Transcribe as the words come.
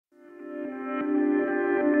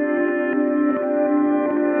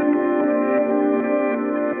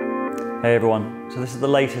Hey everyone, so this is the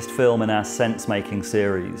latest film in our Sensemaking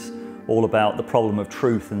series, all about the problem of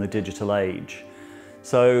truth in the digital age.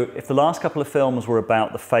 So if the last couple of films were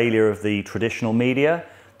about the failure of the traditional media,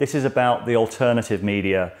 this is about the alternative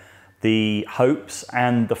media, the hopes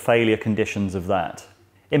and the failure conditions of that.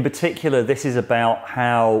 In particular, this is about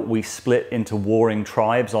how we split into warring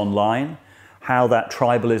tribes online, how that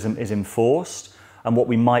tribalism is enforced, and what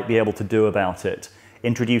we might be able to do about it,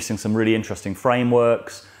 introducing some really interesting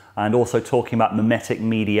frameworks, and also talking about mimetic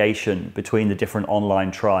mediation between the different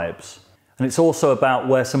online tribes. And it's also about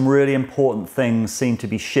where some really important things seem to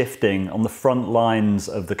be shifting on the front lines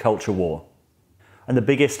of the culture war. And the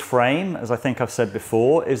biggest frame, as I think I've said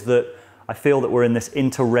before, is that I feel that we're in this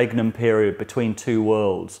interregnum period between two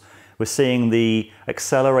worlds. We're seeing the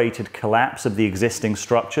accelerated collapse of the existing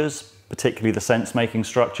structures, particularly the sense-making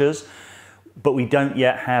structures, but we don't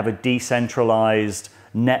yet have a decentralized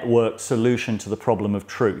networked solution to the problem of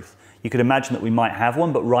truth. You could imagine that we might have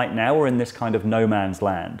one, but right now we're in this kind of no man's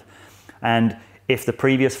land. And if the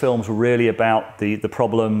previous films were really about the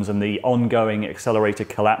problems and the ongoing accelerated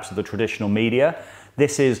collapse of the traditional media,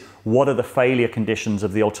 this is what are the failure conditions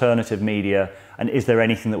of the alternative media, and is there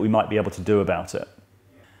anything that we might be able to do about it?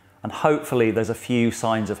 And hopefully there's a few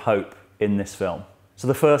signs of hope in this film. So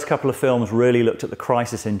the first couple of films really looked at the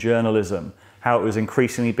crisis in journalism, how it was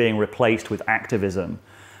increasingly being replaced with activism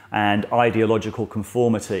and ideological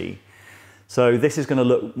conformity. So this is going to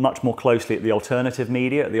look much more closely at the alternative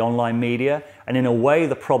media, at the online media, and in a way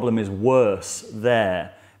the problem is worse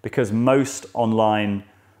there because most online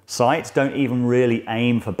sites don't even really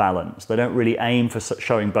aim for balance. They don't really aim for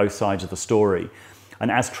showing both sides of the story.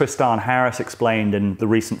 And as Tristan Harris explained in the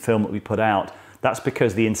recent film that we put out, that's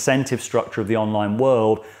because the incentive structure of the online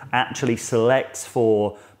world actually selects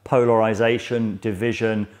for polarization,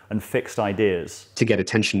 division, and fixed ideas. To get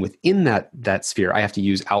attention within that sphere, I have to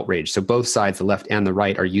use outrage. So both sides, the left and the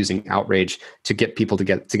right, are using outrage to get people to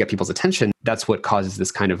get people's attention. That's what causes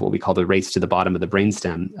this kind of what we call the race to the bottom of the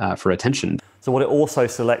brainstem for attention. So what it also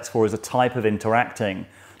selects for is a type of interacting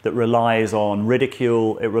that relies on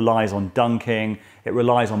ridicule, it relies on dunking, it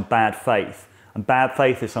relies on bad faith. And bad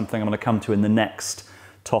faith is something I'm going to come to in the next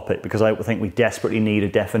topic, because I think we desperately need a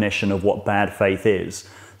definition of what bad faith is.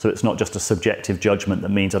 So it's not just a subjective judgment that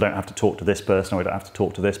means I don't have to talk to this person or I don't have to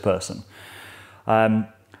talk to this person.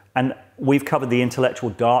 And we've covered the intellectual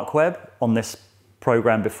dark web on this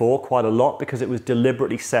program before quite a lot because it was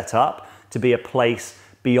deliberately set up to be a place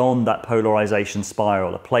beyond that polarization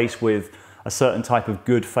spiral, a place with a certain type of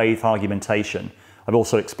good faith argumentation. I've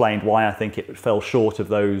also explained why I think it fell short of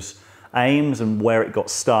those aims and where it got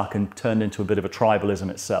stuck and turned into a bit of a tribalism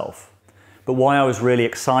itself. But why I was really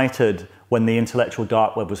excited when the intellectual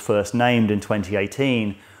dark web was first named in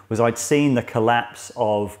 2018 was I'd seen the collapse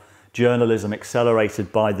of journalism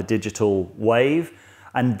accelerated by the digital wave,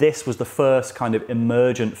 and this was the first kind of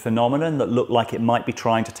emergent phenomenon that looked like it might be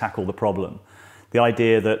trying to tackle the problem. The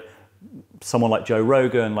idea that someone like Joe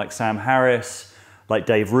Rogan, like Sam Harris, like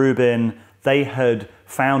Dave Rubin, they had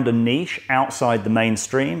found a niche outside the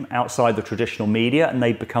mainstream, outside the traditional media, and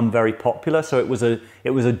they'd become very popular. So it was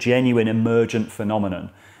a genuine emergent phenomenon.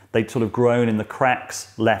 They'd sort of grown in the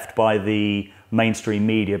cracks left by the mainstream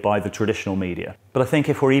media, by the traditional media. But I think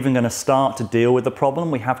if we're even going to start to deal with the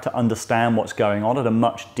problem, we have to understand what's going on at a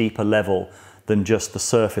much deeper level than just the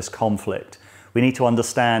surface conflict. We need to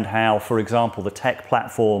understand how, for example, the tech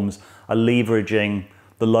platforms are leveraging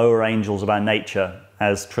the lower angels of our nature.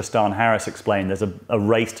 As Tristan Harris explained, there's a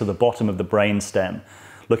race to the bottom of the brainstem,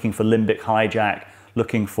 looking for limbic hijack,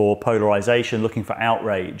 looking for polarization, looking for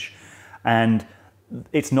outrage. And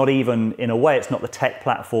it's not even, in a way, it's not the tech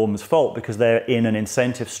platform's fault because they're in an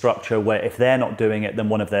incentive structure where if they're not doing it, then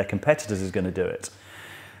one of their competitors is going to do it.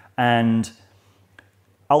 And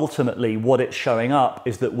ultimately, what it's showing up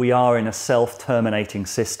is that we are in a self-terminating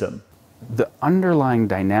system. The underlying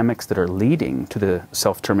dynamics that are leading to the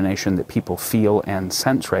self-termination that people feel and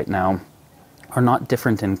sense right now are not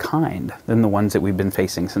different in kind than the ones that we've been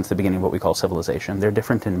facing since the beginning of what we call civilization. They're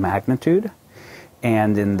different in magnitude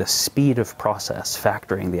and in the speed of process,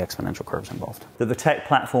 factoring the exponential curves involved. That the tech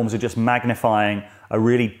platforms are just magnifying a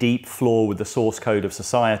really deep flaw with the source code of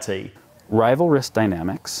society. Rival risk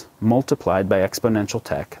dynamics multiplied by exponential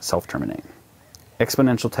tech self-terminate.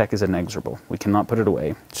 Exponential tech is inexorable. We cannot put it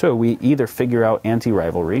away. So we either figure out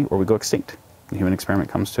anti-rivalry or we go extinct. The human experiment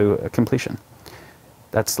comes to a completion.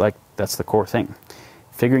 That's the core thing.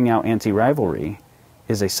 Figuring out anti-rivalry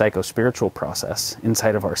is a psycho-spiritual process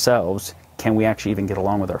inside of ourselves. Can we actually even get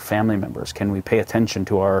along with our family members? Can we pay attention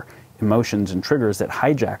to our emotions and triggers that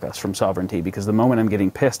hijack us from sovereignty? Because the moment I'm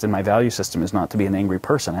getting pissed and my value system is not to be an angry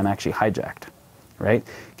person, I'm actually hijacked. right?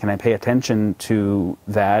 Can I pay attention to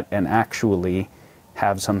that and actually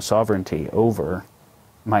have some sovereignty over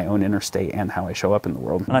my own inner state and how I show up in the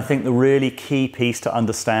world? And I think the really key piece to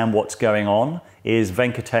understand what's going on is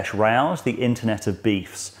Venkatesh Rao's The Internet of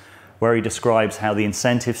Beefs, where he describes how the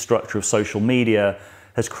incentive structure of social media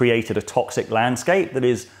has created a toxic landscape that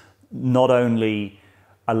is not only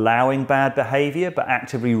allowing bad behavior, but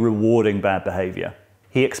actively rewarding bad behavior.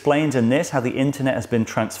 He explains in this how the internet has been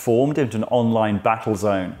transformed into an online battle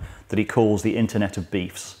zone that he calls the Internet of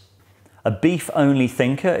Beefs. A beef-only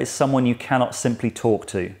thinker is someone you cannot simply talk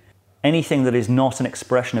to. Anything that is not an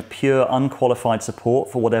expression of pure, unqualified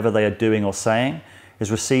support for whatever they are doing or saying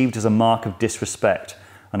is received as a mark of disrespect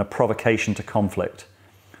and a provocation to conflict.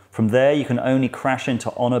 From there, you can only crash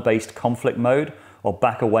into honor-based conflict mode or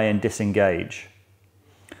back away and disengage.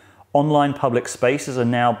 Online public spaces are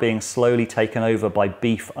now being slowly taken over by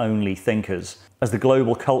beef-only thinkers, as the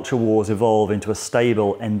global culture wars evolve into a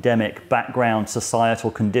stable, endemic, background societal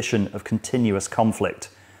condition of continuous conflict.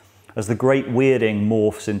 As the great weirding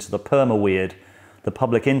morphs into the perma-weird, the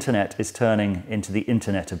public internet is turning into the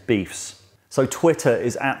Internet of Beefs. So Twitter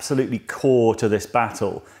is absolutely core to this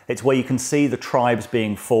battle. It's where you can see the tribes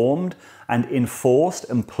being formed and enforced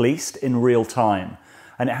and policed in real time.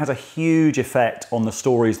 And it has a huge effect on the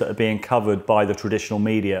stories that are being covered by the traditional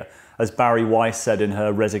media, as Barry Weiss said in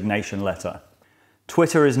her resignation letter.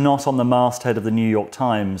 Twitter is not on the masthead of the New York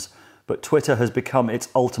Times, but Twitter has become its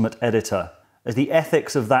ultimate editor. As the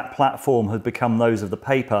ethics of that platform have become those of the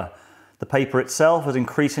paper itself has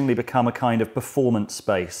increasingly become a kind of performance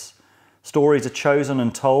space. Stories are chosen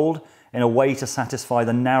and told in a way to satisfy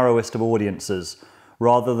the narrowest of audiences,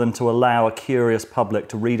 rather than to allow a curious public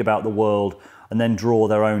to read about the world and then draw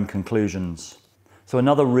their own conclusions. So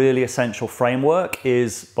another really essential framework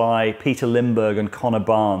is by Peter Limberg and Connor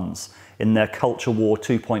Barnes in their Culture War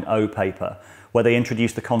 2.0 paper, where they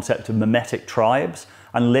introduced the concept of mimetic tribes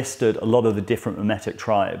and listed a lot of the different mimetic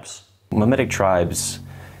tribes. Mimetic tribes,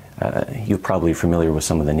 you're probably familiar with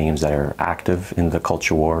some of the names that are active in the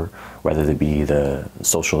culture war, whether they be the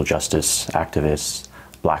social justice activists,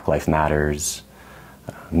 Black Lives Matters,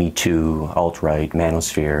 Me Too, alt-right,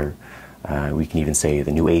 manosphere. We can even say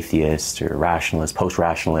the new atheists or rationalists,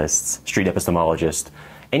 post-rationalists, street epistemologists,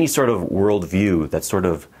 any sort of worldview that's sort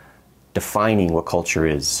of defining what culture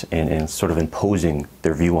is and sort of imposing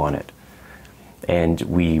their view on it. And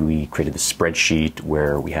we created this spreadsheet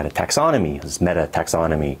where we had a taxonomy, this meta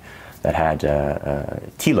taxonomy that had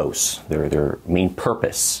telos, their main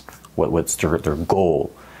purpose, what's their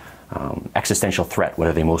goal, existential threat, what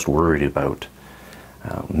are they most worried about,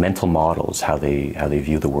 mental models, how they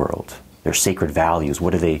view the world, their sacred values,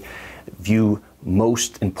 what do they view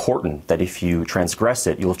most important that if you transgress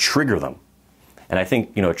it, you'll trigger them. And I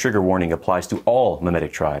think, a trigger warning applies to all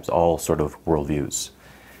mimetic tribes, all sort of worldviews.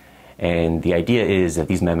 And the idea is that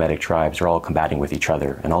these mimetic tribes are all combating with each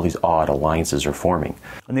other, and all these odd alliances are forming.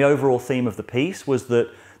 And the overall theme of the piece was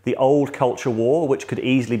that the old culture war, which could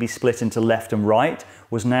easily be split into left and right,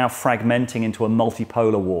 was now fragmenting into a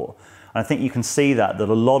multipolar war. And I think you can see that a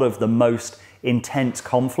lot of the most intense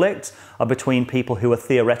conflicts are between people who are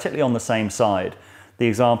theoretically on the same side. The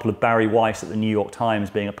example of Barry Weiss at the New York Times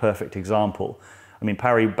being a perfect example. I mean,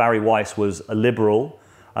 Barry Weiss was a liberal,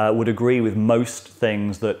 would agree with most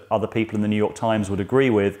things that other people in the New York Times would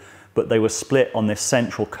agree with, but they were split on this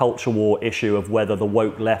central culture war issue of whether the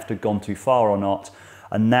woke left had gone too far or not,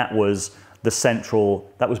 and that was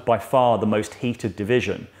by far the most heated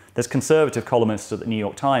division. There's conservative columnists at the New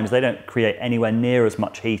York Times, they don't create anywhere near as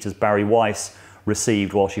much heat as Barry Weiss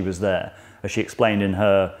received while she was there. As she explained in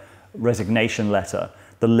her resignation letter,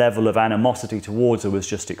 the level of animosity towards her was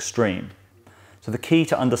just extreme. So the key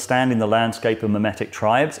to understanding the landscape of mimetic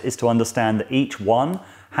tribes is to understand that each one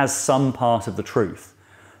has some part of the truth.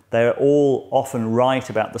 They're all often right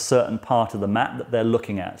about the certain part of the map that they're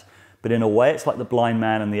looking at. But in a way, it's like the blind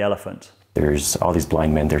man and the elephant. There's all these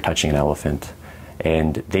blind men, they're touching an elephant,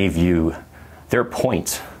 and they view their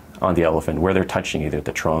point on the elephant, where they're touching either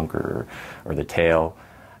the trunk or the tail,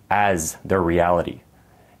 as their reality.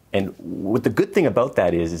 And what the good thing about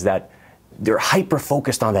that is that they're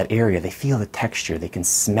hyper-focused on that area. They feel the texture, they can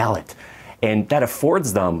smell it. And that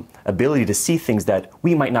affords them ability to see things that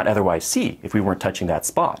we might not otherwise see if we weren't touching that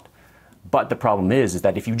spot. But the problem is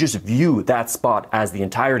that if you just view that spot as the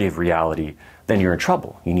entirety of reality, then you're in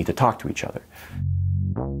trouble. You need to talk to each other.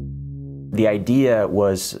 The idea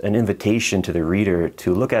was an invitation to the reader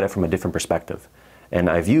to look at it from a different perspective. And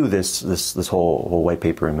I view this whole white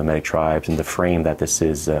paper in mimetic tribes and the frame that this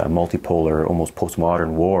is a multipolar, almost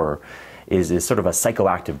postmodern war is sort of a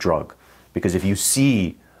psychoactive drug. Because if you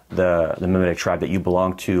see the mimetic tribe that you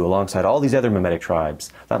belong to alongside all these other mimetic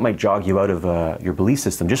tribes. That might jog you out of your belief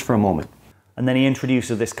system just for a moment. And then he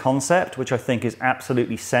introduces this concept, which I think is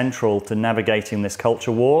absolutely central to navigating this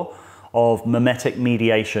culture war, of mimetic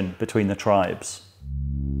mediation between the tribes.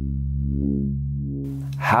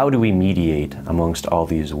 How do we mediate amongst all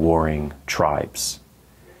these warring tribes?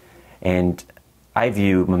 And I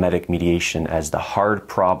view mimetic mediation as the hard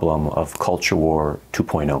problem of culture war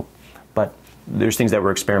 2.0. But there's things that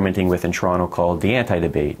we're experimenting with in Toronto called the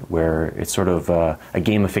anti-debate, where it's sort of a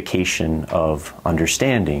gamification of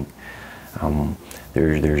understanding.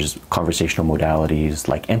 There's conversational modalities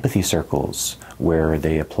like empathy circles, where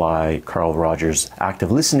they apply Carl Rogers'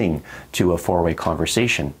 active listening to a four-way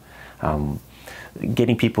conversation.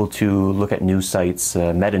 Getting people to look at news sites,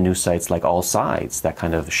 meta news sites like All Sides, that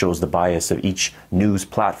kind of shows the bias of each news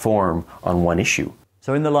platform on one issue.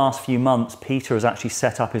 So in the last few months, Peter has actually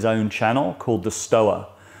set up his own channel called The Stoa,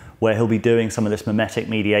 where he'll be doing some of this mimetic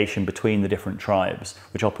mediation between the different tribes,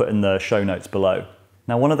 which I'll put in the show notes below.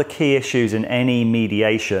 Now, one of the key issues in any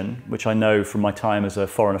mediation, which I know from my time as a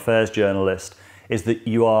foreign affairs journalist, is that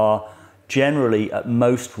you are generally at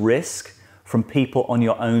most risk from people on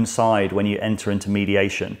your own side when you enter into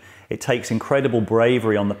mediation. It takes incredible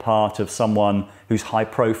bravery on the part of someone who's high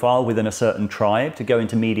profile within a certain tribe to go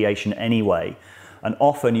into mediation anyway. And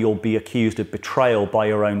often you'll be accused of betrayal by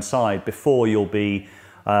your own side before you'll be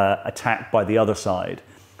attacked by the other side.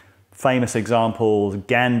 Famous examples,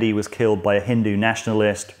 Gandhi was killed by a Hindu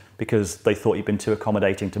nationalist because they thought he'd been too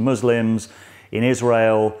accommodating to Muslims. In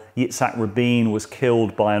Israel, Yitzhak Rabin was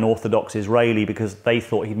killed by an Orthodox Israeli because they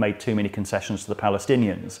thought he'd made too many concessions to the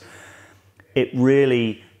Palestinians. It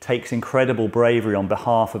really takes incredible bravery on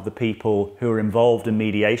behalf of the people who are involved in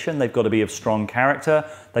mediation. They've got to be of strong character.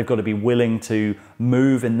 They've got to be willing to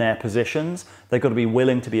move in their positions. They've got to be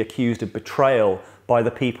willing to be accused of betrayal by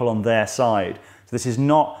the people on their side. So this is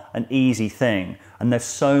not an easy thing. And there's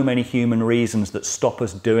so many human reasons that stop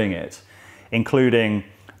us doing it, including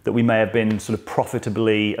that we may have been sort of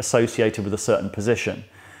profitably associated with a certain position.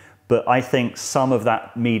 But I think some of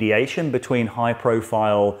that mediation between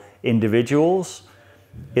high-profile individuals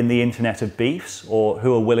in the internet of beefs, or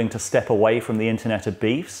who are willing to step away from the internet of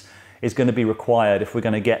beefs, is going to be required if we're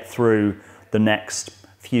going to get through the next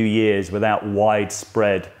few years without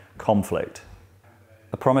widespread conflict.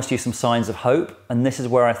 I promised you some signs of hope, and this is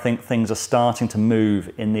where I think things are starting to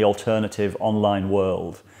move in the alternative online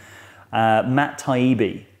world. Matt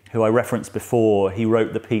Taibbi, who I referenced before, he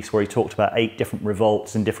wrote the piece where he talked about 8 different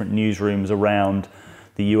revolts in different newsrooms around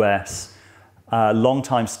the US.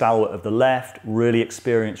 Longtime stalwart of the left, really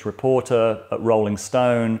experienced reporter at Rolling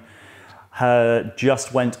Stone,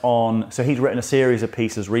 just went on, so he's written a series of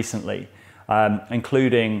pieces recently,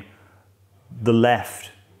 including The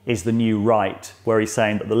Left is the New Right, where he's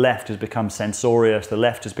saying that the left has become censorious, the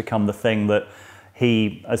left has become the thing that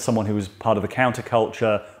he, as someone who was part of a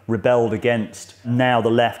counterculture, rebelled against. Now the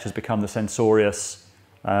left has become the censorious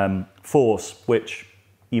force, which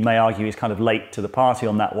you may argue is kind of late to the party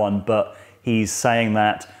on that one, but he's saying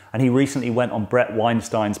that. And he recently went on Brett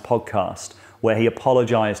Weinstein's podcast, where he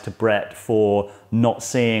apologized to Brett for not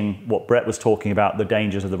seeing what Brett was talking about, the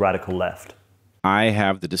dangers of the radical left. I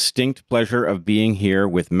have the distinct pleasure of being here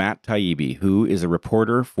with Matt Taibbi, who is a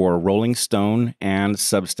reporter for Rolling Stone and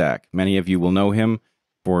Substack. Many of you will know him.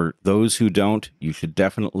 For those who don't, you should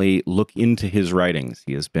definitely look into his writings.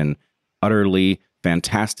 He has been utterly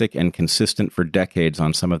fantastic and consistent for decades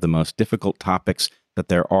on some of the most difficult topics that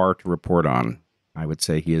there are to report on. I would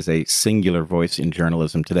say he is a singular voice in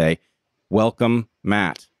journalism today. Welcome,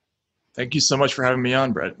 Matt. Thank you so much for having me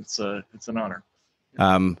on, Brett. It's an honor.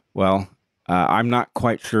 I'm not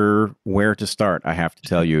quite sure where to start, I have to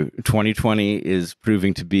tell you. 2020 is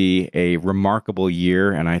proving to be a remarkable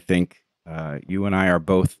year, and I think you and I are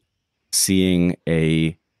both seeing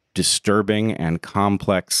a disturbing and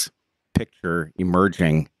complex picture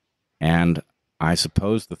emerging, and I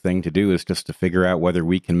suppose the thing to do is just to figure out whether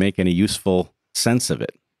we can make any useful sense of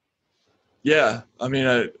it. Yeah, I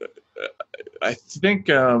mean, I think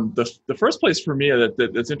the first place for me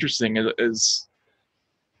that's interesting is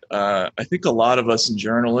I think a lot of us in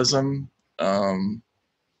journalism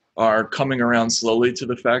are coming around slowly to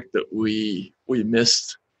the fact that we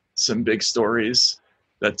missed some big stories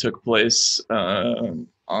that took place on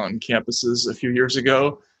campuses a few years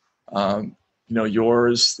ago.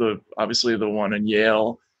 Yours, obviously the one in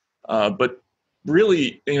Yale, but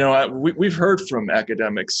really, we've heard from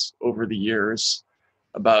academics over the years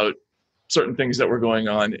about certain things that were going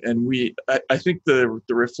on, and I think the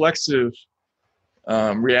reflexive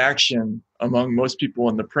reaction among most people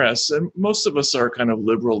in the press, and most of us are kind of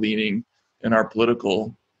liberal leaning in our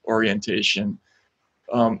political orientation,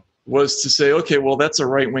 was to say, okay, well, that's a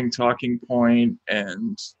right-wing talking point,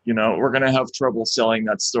 and we're going to have trouble selling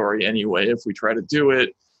that story anyway if we try to do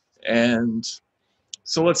it, and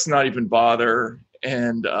so let's not even bother.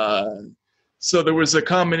 And so there was a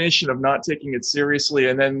combination of not taking it seriously,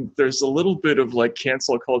 and then there's a little bit of like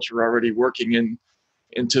cancel culture already working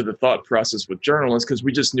into the thought process with journalists, because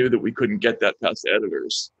we just knew that we couldn't get that past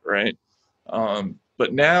editors, right?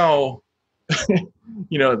 But now,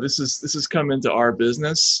 this has come into our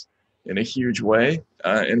business in a huge way,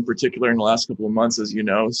 in particular in the last couple of months, as you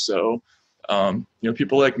know. So,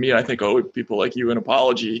 people like me, I think, owe people like you an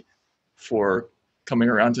apology for coming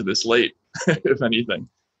around to this late, if anything.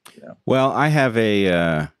 Yeah. Well, I have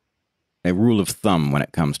a rule of thumb when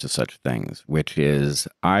it comes to such things, which is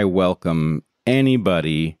I welcome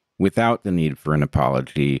anybody without the need for an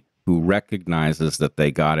apology who recognizes that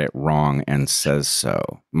they got it wrong and says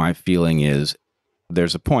so. My feeling is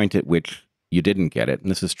there's a point at which you didn't get it,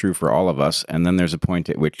 and this is true for all of us, and then there's a point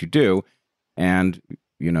at which you do, and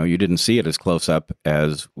you didn't see it as close up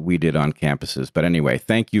as we did on campuses. But anyway,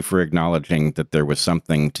 thank you for acknowledging that there was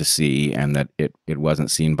something to see and that it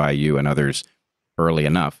wasn't seen by you and others early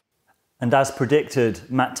enough. And as predicted,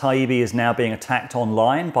 Matt Taibbi is now being attacked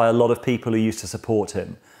online by a lot of people who used to support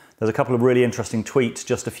him. There's a couple of really interesting tweets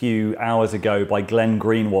just a few hours ago by Glenn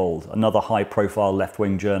Greenwald, another high-profile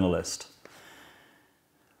left-wing journalist.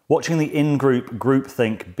 Watching the in-group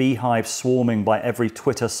groupthink beehive swarming by every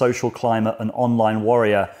Twitter social climber and online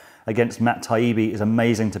warrior against Matt Taibbi is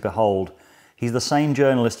amazing to behold. He's the same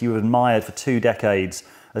journalist you have admired for 2 decades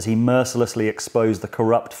as he mercilessly exposed the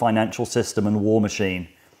corrupt financial system and war machine.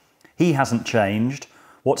 He hasn't changed.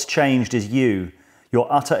 What's changed is you,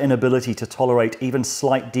 your utter inability to tolerate even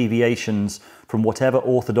slight deviations from whatever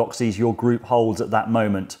orthodoxies your group holds at that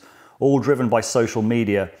moment, all driven by social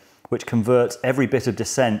media, which converts every bit of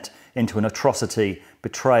dissent into an atrocity,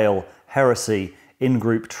 betrayal, heresy,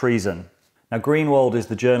 in-group treason. Now, Greenwald is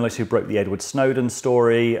the journalist who broke the Edward Snowden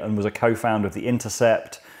story and was a co-founder of The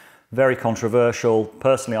Intercept. Very controversial.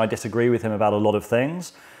 Personally, I disagree with him about a lot of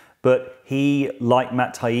things, but he, like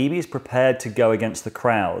Matt Taibbi, is prepared to go against the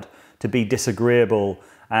crowd, to be disagreeable,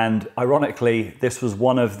 and ironically, this was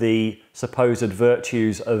one of the supposed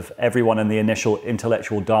virtues of everyone in the initial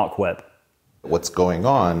intellectual dark web. What's going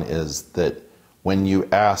on is that when you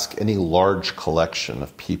ask any large collection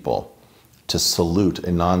of people to salute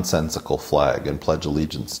a nonsensical flag and pledge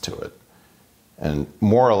allegiance to it, and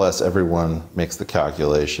more or less everyone makes the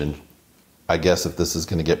calculation, I guess if this is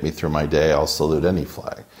going to get me through my day, I'll salute any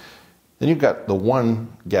flag. Then you've got the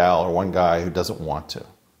one gal or one guy who doesn't want to.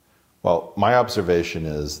 Well, my observation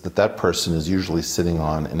is that that person is usually sitting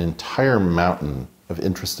on an entire mountain of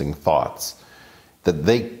interesting thoughts that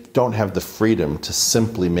they don't have the freedom to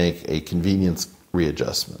simply make a convenience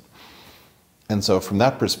readjustment. And so from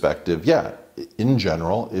that perspective, yeah, in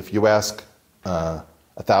general, if you ask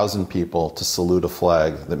 1,000 people to salute a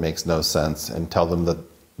flag that makes no sense and tell them that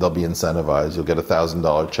they'll be incentivized, you'll get a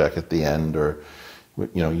 $1,000 check at the end, or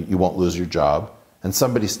you won't lose your job, and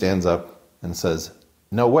somebody stands up and says,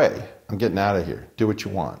 no way, I'm getting out of here, do what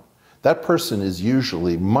you want. That person is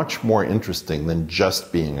usually much more interesting than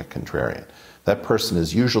just being a contrarian. That person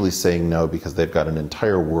is usually saying no because they've got an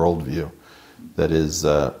entire worldview that is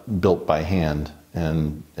built by hand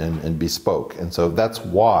and bespoke. And so that's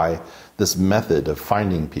why this method of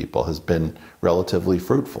finding people has been relatively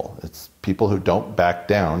fruitful. It's people who don't back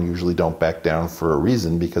down, usually don't back down for a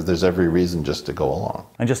reason, because there's every reason just to go along.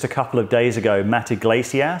 And just a couple of days ago, Matt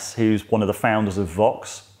Iglesias, who's one of the founders of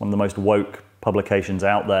Vox, one of the most woke publications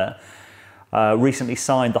out there, recently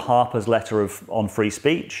signed the Harper's letter on free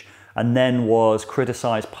speech, and then was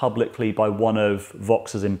criticized publicly by one of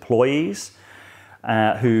Vox's employees,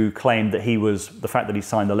 who claimed that the fact that he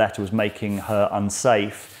signed the letter was making her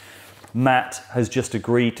unsafe. Matt has just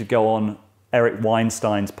agreed to go on Eric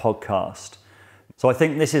Weinstein's podcast. So I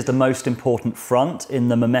think this is the most important front in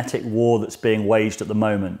the mimetic war that's being waged at the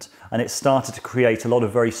moment, and it's started to create a lot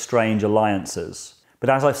of very strange alliances. But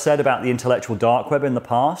as I've said about the intellectual dark web in the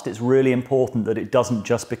past, it's really important that it doesn't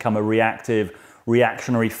just become a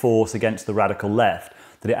reactionary force against the radical left,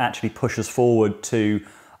 that it actually pushes forward to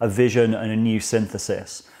a vision and a new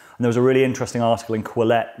synthesis. And there was a really interesting article in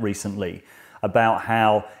Quillette recently about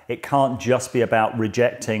how it can't just be about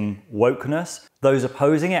rejecting wokeness. Those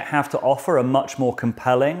opposing it have to offer a much more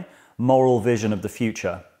compelling moral vision of the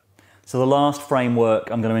future. So the last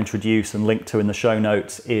framework I'm going to introduce and link to in the show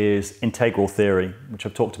notes is integral theory, which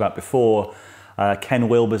I've talked about before, Ken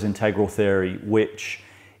Wilber's integral theory, which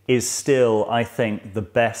is still, I think, the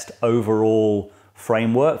best overall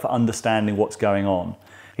framework for understanding what's going on.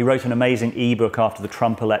 He wrote an amazing ebook after the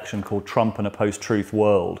Trump election called Trump and a Post-Truth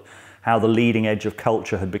World, how the leading edge of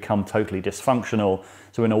culture had become totally dysfunctional.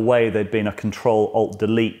 So in a way, there'd been a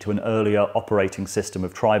Control-Alt-Delete to an earlier operating system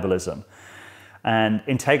of tribalism. And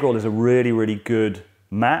Integral is a really, really good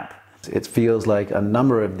map. It feels like a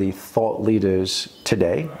number of the thought leaders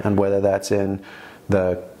today, and whether that's in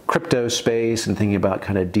the crypto space and thinking about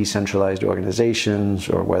kind of decentralized organizations,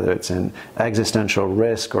 or whether it's in existential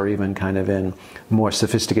risk, or even kind of in more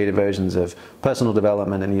sophisticated versions of personal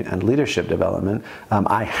development and leadership development,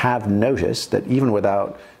 I have noticed that even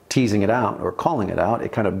without teasing it out or calling it out,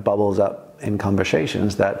 it kind of bubbles up in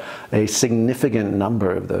conversations that a significant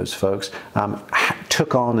number of those folks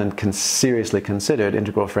took on and seriously considered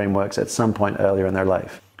integral frameworks at some point earlier in their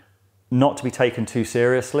life. Not to be taken too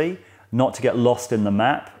seriously, not to get lost in the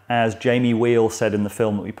map, as Jamie Wheel said in the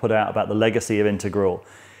film that we put out about the legacy of Integral.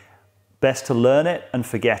 Best to learn it and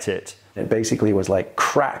forget it. It basically was like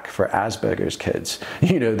crack for Asperger's kids.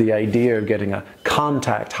 You know, the idea of getting a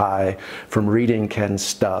contact high from reading Ken's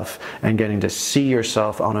stuff and getting to see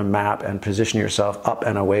yourself on a map and position yourself up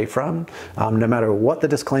and away from, no matter what the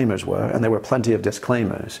disclaimers were, and there were plenty of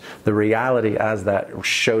disclaimers, the reality as that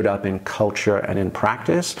showed up in culture and in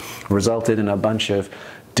practice resulted in a bunch of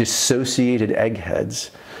dissociated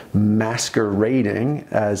eggheads masquerading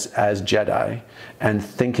as Jedi and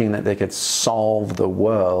thinking that they could solve the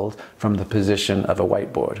world from the position of a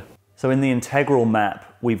whiteboard. So in the Integral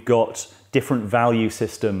map, we've got different value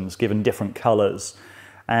systems given different colors.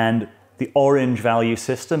 And the orange value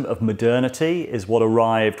system of modernity is what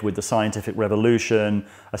arrived with the scientific revolution,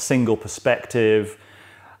 a single perspective.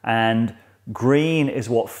 And green is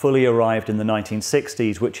what fully arrived in the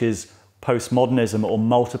 1960s, which is postmodernism, or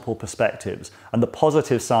multiple perspectives. And the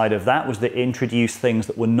positive side of that was that it introduced things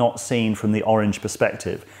that were not seen from the orange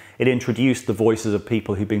perspective. It introduced the voices of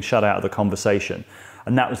people who'd been shut out of the conversation.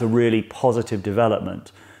 And that was a really positive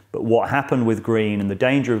development. But what happened with green and the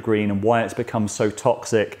danger of green and why it's become so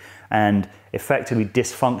toxic and effectively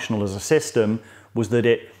dysfunctional as a system was that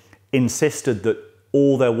it insisted that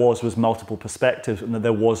all there was multiple perspectives and that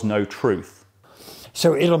there was no truth.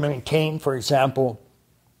 So it'll maintain, for example,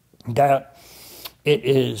 that it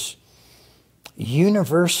is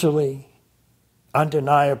universally,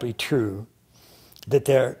 undeniably true that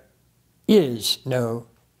there is no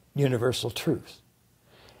universal truth.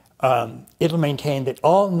 It'll maintain that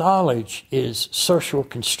all knowledge is social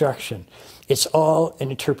construction. It's all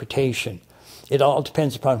an interpretation. It all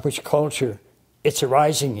depends upon which culture it's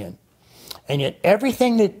arising in. And yet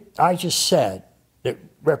everything that I just said that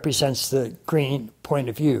represents the green point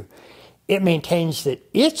of view, it maintains that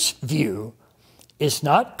its view is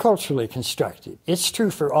not culturally constructed. It's true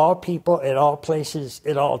for all people at all places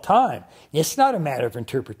at all time. It's not a matter of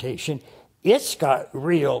interpretation. It's got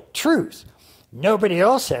real truth. Nobody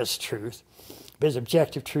else has truth because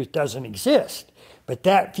objective truth doesn't exist. But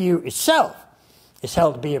that view itself is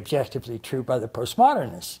held to be objectively true by the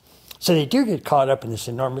postmodernists. So they do get caught up in this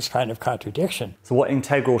enormous kind of contradiction. So what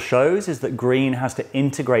Integral shows is that green has to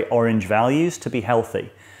integrate orange values to be healthy.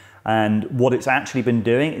 And what it's actually been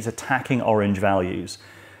doing is attacking orange values.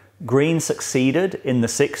 Green succeeded in the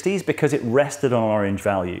 60s because it rested on orange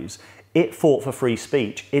values. It fought for free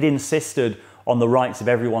speech. It insisted on the rights of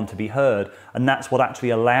everyone to be heard. And that's what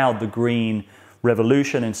actually allowed the green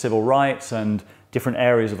revolution in civil rights and different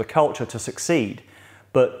areas of the culture to succeed.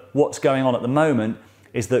 But what's going on at the moment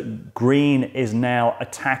is that green is now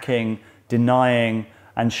attacking, denying,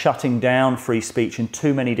 and shutting down free speech in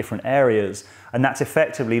too many different areas. And that's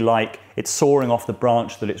effectively like it's soaring off the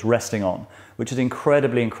branch that it's resting on, which is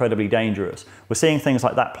incredibly, incredibly dangerous. We're seeing things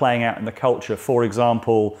like that playing out in the culture. For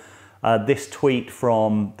example, this tweet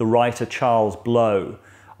from the writer Charles Blow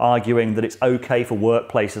arguing that it's okay for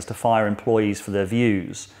workplaces to fire employees for their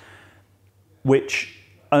views, which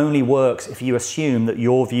only works if you assume that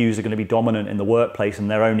your views are going to be dominant in the workplace and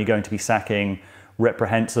they're only going to be sacking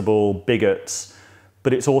reprehensible bigots.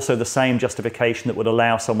 But it's also the same justification that would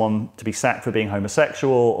allow someone to be sacked for being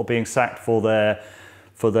homosexual or being sacked for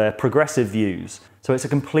their progressive views. So it's a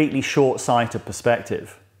completely short-sighted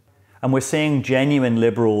perspective. And we're seeing genuine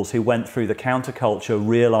liberals who went through the counterculture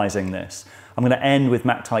realizing this. I'm going to end with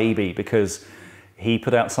Matt Taibbi because he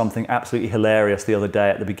put out something absolutely hilarious the other day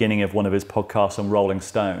at the beginning of one of his podcasts on Rolling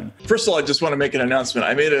Stone. First of all, I just want to make an announcement.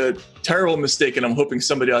 I made a terrible mistake and I'm hoping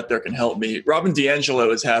somebody out there can help me. Robin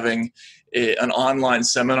DiAngelo is having an online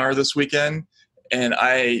seminar this weekend, and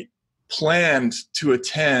I planned to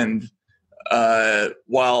attend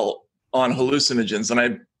while on hallucinogens, and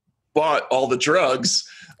I bought all the drugs,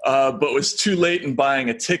 but was too late in buying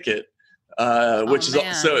a ticket, so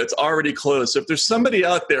it's already closed. So if there's somebody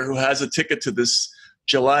out there who has a ticket to this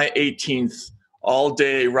July 18th,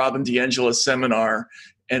 all-day Robin DiAngelo seminar,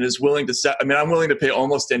 and is willing to set, I mean, I'm willing to pay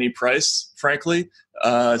almost any price, frankly.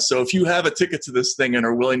 So if you have a ticket to this thing and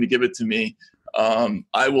are willing to give it to me,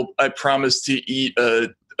 I promise to eat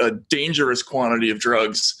a dangerous quantity of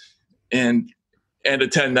drugs and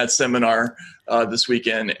attend that seminar this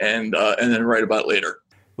weekend and then write about it later.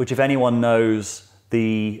 Which, if anyone knows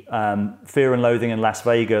the Fear and Loathing in Las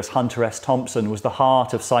Vegas, Hunter S. Thompson was the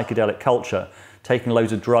heart of psychedelic culture, taking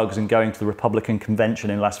loads of drugs and going to the Republican convention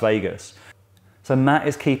in Las Vegas. So Matt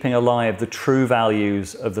is keeping alive the true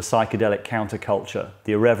values of the psychedelic counterculture,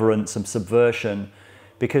 the irreverence and subversion,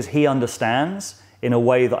 because he understands, in a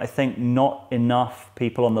way that I think not enough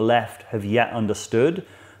people on the left have yet understood,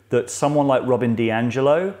 that someone like Robin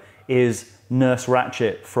DiAngelo is Nurse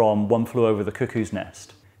Ratched from One Flew Over the Cuckoo's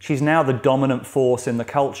Nest. She's now the dominant force in the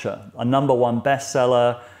culture, a #1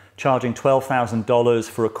 bestseller, charging $12,000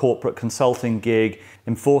 for a corporate consulting gig,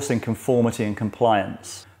 enforcing conformity and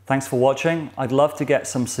compliance. Thanks for watching. I'd love to get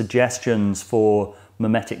some suggestions for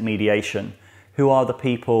mimetic mediation. Who are the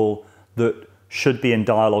people that should be in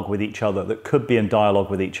dialogue with each other, that could be in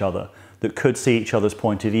dialogue with each other, that could see each other's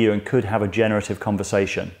point of view and could have a generative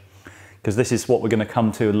conversation? Because this is what we're going to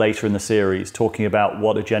come to later in the series, talking about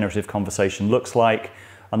what a generative conversation looks like.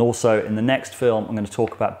 And also in the next film, I'm going to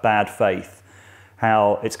talk about bad faith,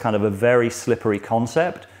 how it's kind of a very slippery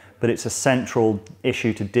concept, but it's a central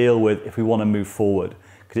issue to deal with if we want to move forward,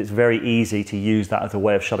 because it's very easy to use that as a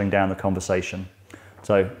way of shutting down the conversation.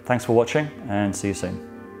 So thanks for watching and see you soon.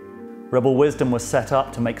 Rebel Wisdom was set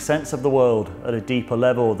up to make sense of the world at a deeper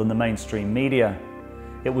level than the mainstream media.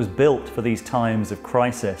 It was built for these times of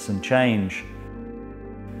crisis and change,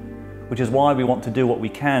 which is why we want to do what we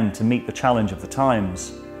can to meet the challenge of the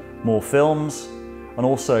times. More films, and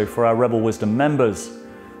also for our Rebel Wisdom members,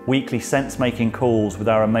 weekly sense-making calls with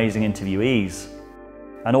our amazing interviewees.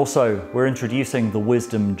 And also, we're introducing the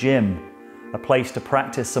Wisdom Gym, a place to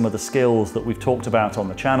practice some of the skills that we've talked about on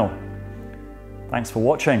the channel. Thanks for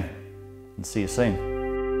watching, and see you soon.